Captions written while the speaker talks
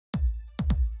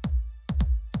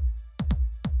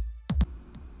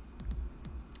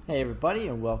Hey everybody,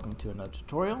 and welcome to another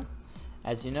tutorial.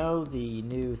 As you know, the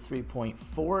new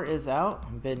 3.4 is out.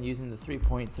 I've been using the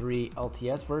 3.3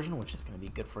 LTS version, which is going to be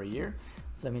good for a year.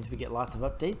 So that means we get lots of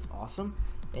updates. Awesome.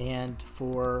 And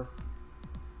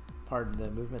pardon the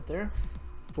movement there,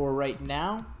 for right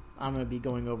now, I'm going to be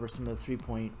going over some of the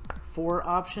 3.4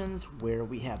 options where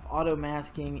we have auto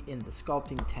masking in the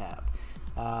sculpting tab.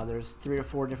 There's 3 or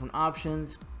 4 different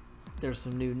options. There's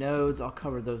some new nodes, I'll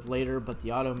cover those later, but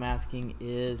the auto masking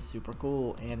is super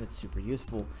cool and it's super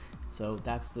useful. So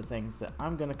that's the things that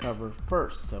I'm going to cover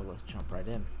first, so let's jump right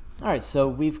in. Alright, so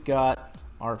we've got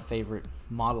our favorite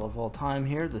model of all time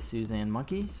here, the Suzanne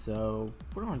monkey. So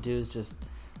what I'm going to do is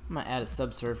I'm going to add a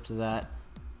subsurf to that.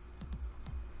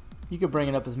 You can bring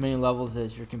it up as many levels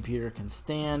as your computer can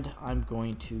stand. I'm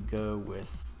going to go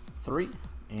with 3,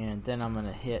 and then I'm going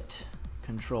to hit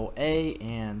Control A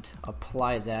and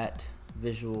apply that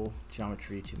visual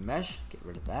geometry to mesh, get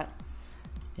rid of that.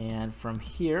 And from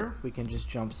here we can just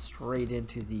jump straight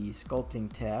into the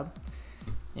sculpting tab,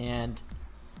 and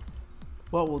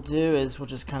what we'll do is we'll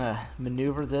just kind of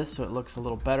maneuver this so it looks a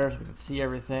little better so we can see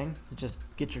everything. Just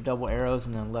get your double arrows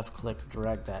and then left click,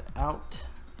 drag that out.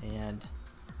 And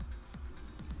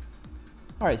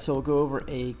alright, so we'll go over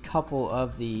a couple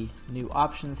of the new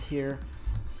options here.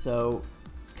 So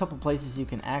couple places you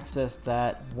can access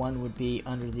that. One would be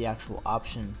under the actual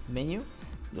option menu.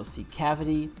 You'll see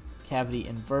cavity, cavity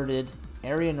inverted,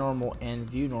 area normal, and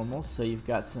view normal. So you've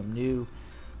got some new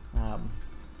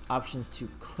options to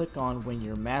click on when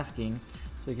you're masking. So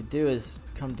what we could do is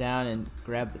come down and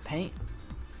grab the paint.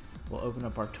 We'll open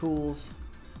up our tools,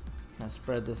 kind of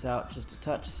spread this out just a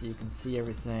touch so you can see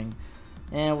everything,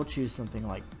 and we'll choose something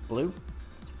like blue.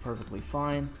 It's perfectly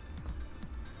fine.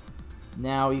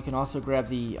 Now you can also grab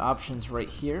the options right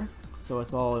here, so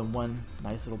it's all in one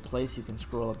nice little place. You can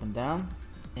scroll up and down,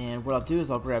 and what I'll do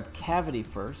is I'll grab cavity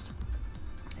first,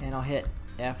 and I'll hit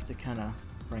F to kind of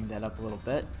bring that up a little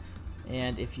bit.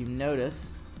 And if you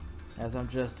notice, as I'm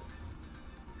just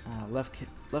left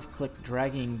click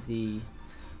dragging the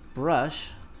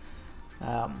brush,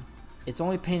 it's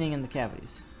only painting in the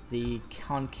cavities, the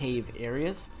concave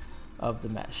areas of the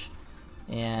mesh,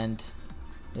 and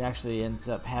it actually ends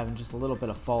up having just a little bit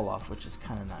of fall off, which is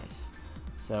kind of nice.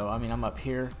 So I mean, I'm up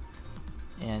here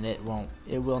and it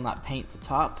will not paint the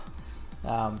top.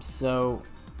 So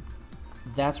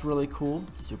that's really cool,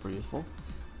 super useful.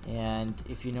 And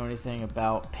if you know anything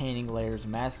about painting, layers,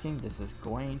 and masking, this is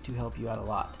going to help you out a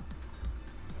lot.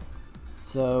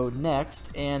 So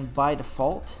next, and by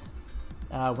default,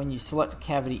 when you select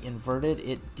cavity inverted,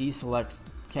 it deselects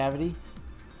cavity.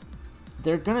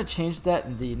 They're going to change that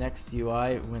in the next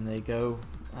UI when they go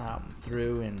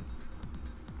through and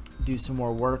do some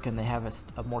more work and they have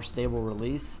a more stable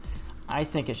release. I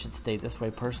think it should stay this way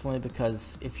personally,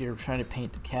 because if you're trying to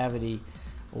paint the cavity,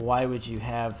 why would you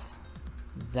have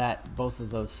both of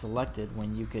those selected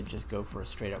when you could just go for a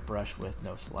straight up brush with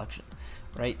no selection,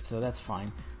 right? So that's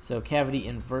fine. So cavity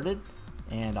inverted,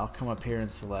 and I'll come up here and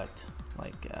select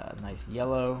like a nice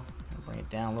yellow, bring it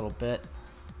down a little bit,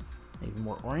 maybe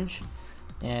more orange.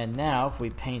 And now if we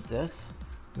paint this,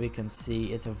 we can see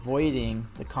it's avoiding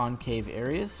the concave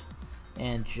areas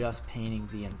and just painting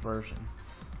the inversion.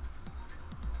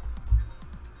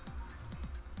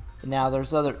 Now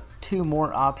there's 2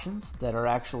 more options that are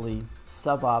actually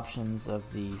sub options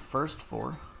of the first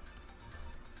 4,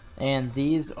 and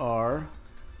these are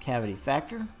cavity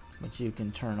factor, which you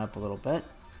can turn up a little bit,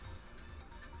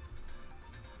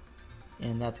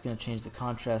 and that's going to change the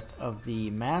contrast of the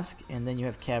mask. And then you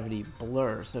have cavity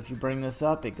blur. So if you bring this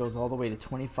up, it goes all the way to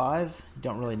 25. You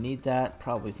don't really need that.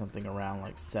 Probably something around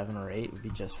like 7 or 8 would be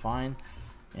just fine.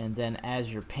 And then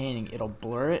as you're painting, it'll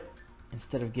blur it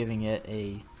instead of giving it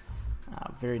a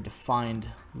very defined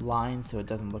line, so it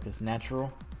doesn't look as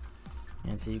natural.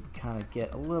 And so you can kind of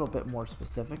get a little bit more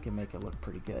specific and make it look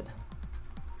pretty good.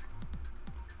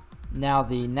 Now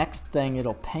the next thing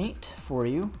it'll paint for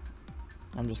you,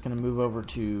 I'm just going to move over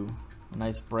to a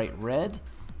nice bright red,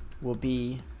 will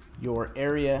be your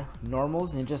area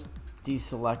normals, and just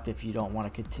deselect if you don't want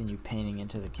to continue painting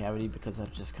into the cavity, because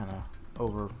that just kind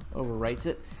of overwrites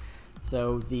it.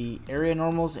 So the area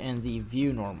normals and the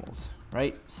view normals,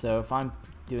 right? So if I'm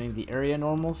doing the area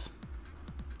normals,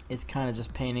 it's kind of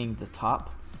just painting the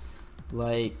top.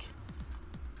 Like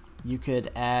you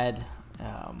could add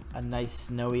a nice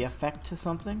snowy effect to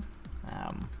something.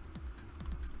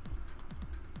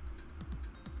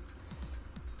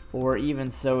 Or even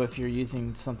so, if you're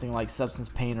using something like Substance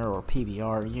Painter or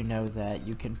PBR, you know that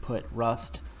you can put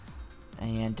rust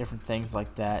and different things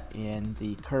like that in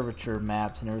the curvature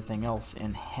maps and everything else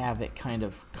and have it kind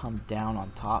of come down on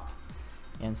top.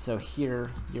 And so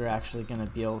here you're actually going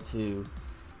to be able to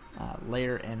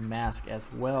layer and mask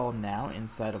as well now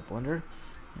inside of Blender.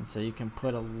 And so you can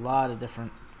put a lot of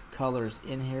different colors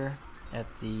in here at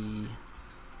the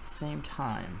same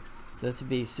time. So this would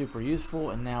be super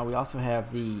useful. And now we also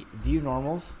have the view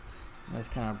normals. Let's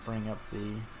kind of bring up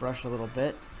the brush a little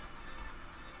bit.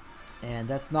 And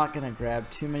that's not going to grab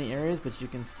too many areas, but you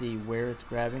can see where it's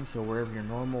grabbing. So wherever your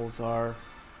normals are,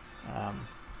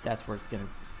 that's where it's going to.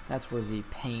 That's where the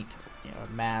paint,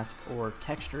 mask, or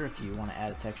texture. If you want to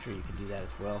add a texture, you can do that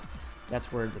as well.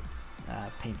 That's where the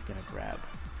paint's going to grab,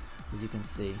 as you can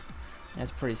see.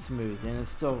 That's pretty smooth, and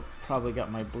it's still probably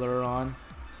got my blur on.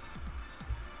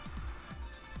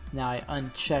 Now I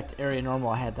unchecked area normal.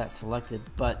 I had that selected,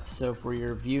 but so for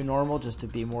your view normal, just to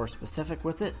be more specific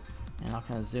with it. And I'll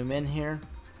kind of zoom in here.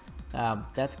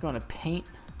 That's going to paint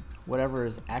whatever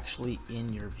is actually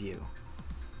in your view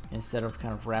instead of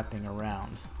kind of wrapping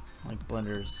around like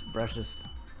Blender's brushes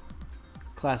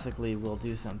classically will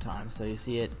do sometimes. So you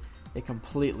see it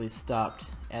completely stopped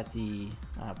at the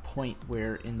point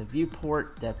where in the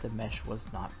viewport that the mesh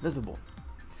was not visible.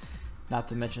 Not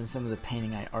to mention some of the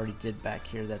painting I already did back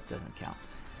here, that doesn't count.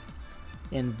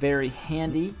 And very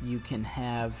handy, you can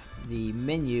have the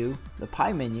menu, the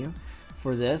pie menu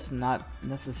for this. Not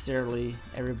necessarily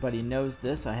everybody knows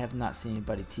this. I have not seen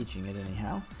anybody teaching it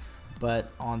anyhow.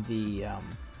 But on the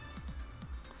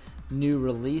new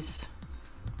release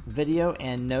video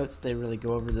and notes, they really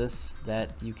go over this,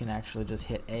 that you can actually just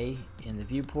hit A in the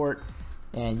viewport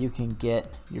and you can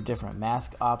get your different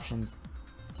mask options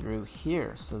through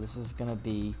here. So this is going to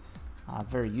be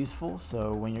very useful.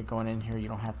 So when you're going in here, you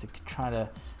don't have to try to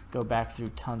go back through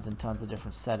tons and tons of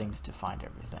different settings to find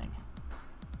everything.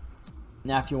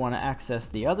 Now if you want to access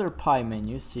the other pie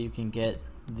menus, so you can get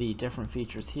the different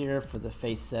features here for the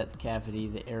face set, the cavity,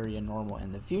 the area normal,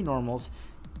 and the view normals,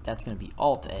 that's going to be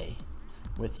Alt A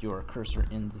with your cursor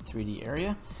in the 3D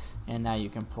area. And now you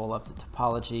can pull up the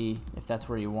topology if that's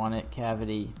where you want it,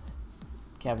 cavity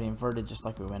inverted just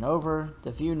like we went over,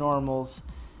 the view normals,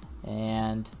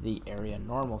 and the area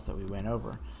normals that we went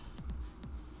over.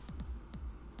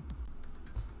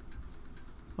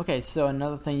 Okay, so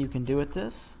another thing you can do with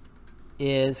this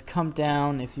is come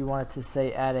down if you wanted to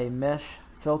say add a mesh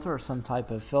filter or some type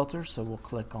of filter, so we'll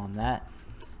click on that,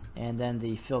 and then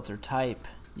the filter type,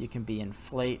 you can be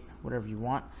inflate, whatever you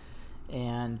want.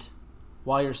 And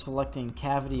while you're selecting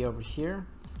cavity over here,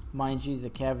 mind you, the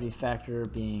cavity factor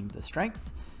being the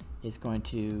strength is going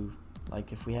to,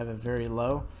 like if we have it very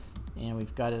low and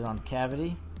we've got it on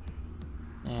cavity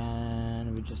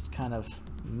and we just kind of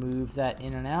move that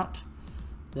in and out,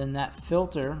 then that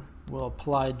filter will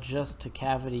apply just to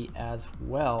cavity as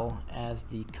well as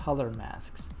the color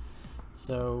masks.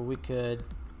 So we could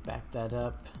back that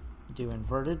up, do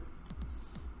inverted,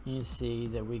 and you see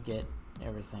that we get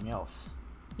everything else.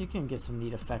 You can get some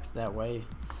neat effects that way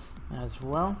as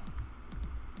well.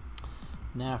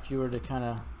 Now if you were to kind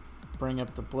of bring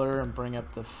up the blur and bring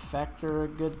up the factor a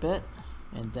good bit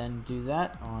and then do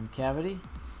that on cavity,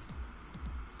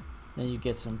 then you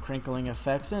get some crinkling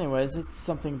effects. Anyways, it's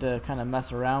something to kind of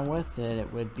mess around with, and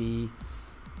it would be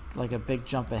like a big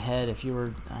jump ahead if you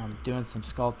were doing some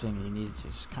sculpting and you needed to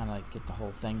just kind of like get the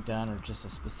whole thing done or just a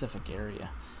specific area.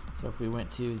 So if we went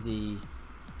to the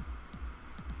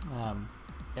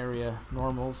area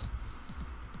normals,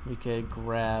 we could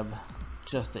grab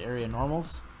just the area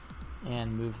normals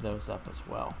and move those up as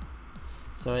well.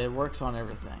 So it works on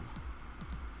everything.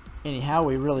 Anyhow,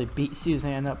 we really beat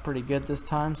Suzanne up pretty good this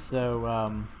time,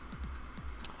 so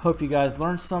hope you guys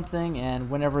learned something. And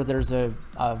whenever there's a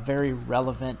very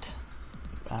relevant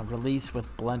release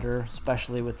with Blender,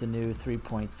 especially with the new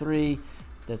 3.3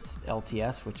 that's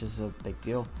LTS, which is a big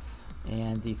deal,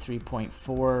 and the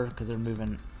 3.4, because they're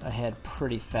moving ahead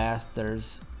pretty fast,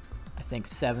 there's I think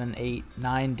 7, 8,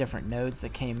 9 different nodes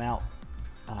that came out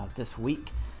this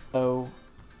week. So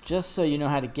just so you know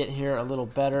how to get here a little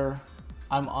better,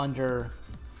 I'm under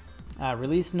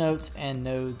release notes and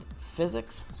node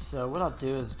physics. So what I'll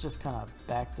do is just kind of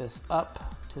back this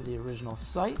up to the original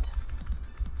site.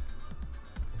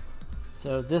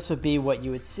 So this would be what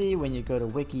you would see when you go to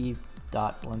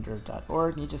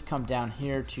wiki.blender.org. You just come down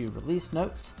here to release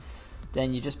notes.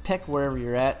 Then you just pick wherever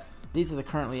you're at. These are the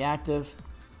currently active.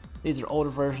 These are older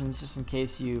versions, just in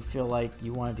case you feel like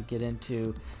you wanted to get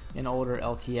into an older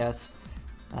LTS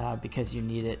because you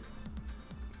need it.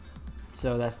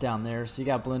 So that's down there. So you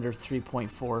got Blender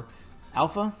 3.4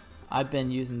 Alpha. I've been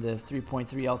using the 3.3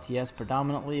 LTS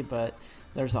predominantly, but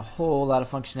there's a whole lot of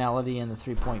functionality in the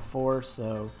 3.4,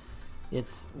 so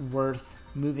it's worth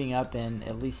moving up and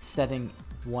at least setting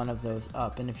one of those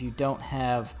up. And if you don't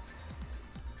have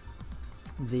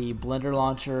the Blender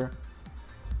launcher,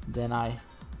 then I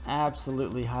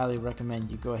absolutely highly recommend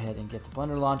you go ahead and get the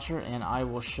Blender launcher, and I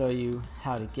will show you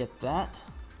how to get that.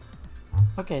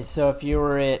 Okay, so if you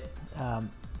were at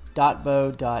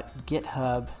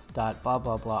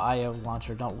 .bo.github.blah.blah.io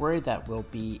launcher, don't worry, that will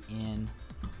be in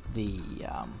the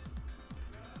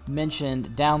mentioned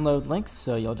download links,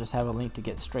 so you'll just have a link to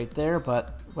get straight there.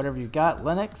 But whatever you've got,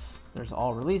 Linux, there's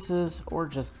all releases, or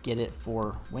just get it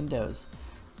for Windows.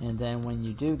 And then when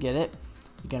you do get it,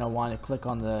 you're going to want to click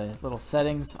on the little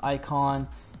settings icon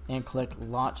and click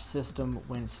launch system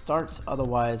when it starts.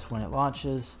 Otherwise, when it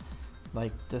launches,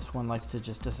 like this one likes to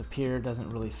just disappear, doesn't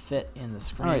really fit in the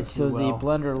screen. Alright, so the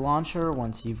Blender launcher,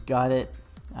 once you've got it,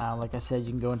 like I said, you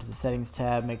can go into the settings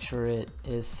tab, make sure it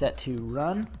is set to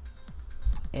run,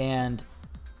 and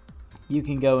you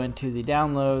can go into the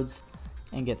downloads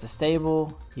and get the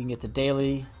stable. You can get the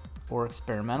daily or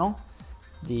experimental.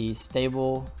 The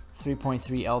stable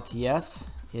 3.3 LTS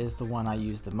is the one I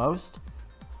use the most.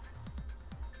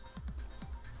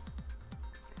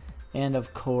 And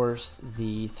of course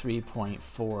the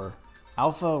 3.4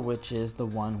 alpha, which is the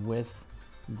one with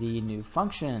the new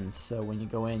functions. So when you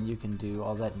go in, you can do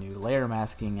all that new layer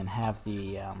masking and have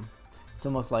the it's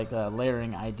almost like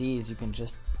layering IDs. You can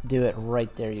just do it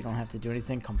right there. You don't have to do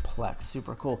anything complex.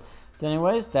 Super cool. So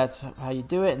anyways, that's how you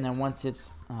do it. And then once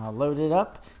it's loaded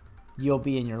up, you'll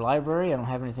be in your library. I don't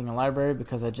have anything in library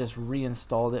because I just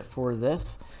reinstalled it for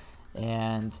this.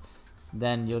 And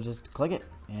then you'll just click it,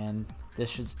 and this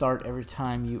should start every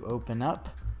time you open up,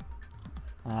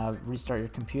 restart your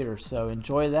computer. So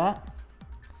enjoy that,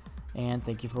 and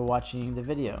thank you for watching the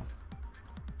video.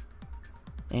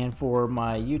 And for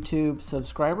my YouTube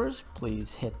subscribers,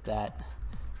 please hit that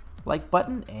like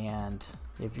button, and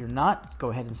if you're not, go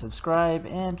ahead and subscribe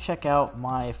and check out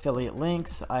my affiliate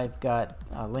links. I've got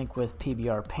a link with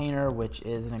PBR Painter, which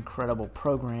is an incredible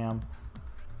program.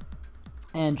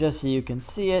 And just so you can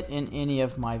see it in any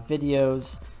of my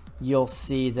videos, you'll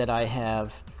see that I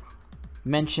have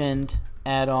mentioned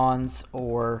add-ons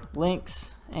or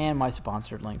links, and my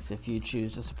sponsored links if you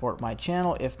choose to support my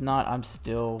channel. If not, I'm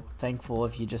still thankful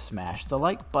if you just smash the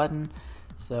like button.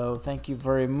 So thank you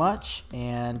very much,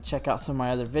 and check out some of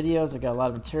my other videos. I got a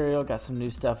lot of material, got some new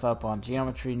stuff up on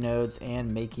geometry nodes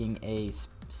and making a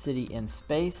city in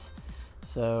space.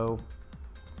 So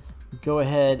go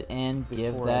ahead and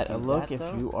give that a look if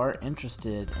you are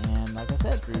interested. And like I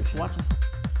said, watch this.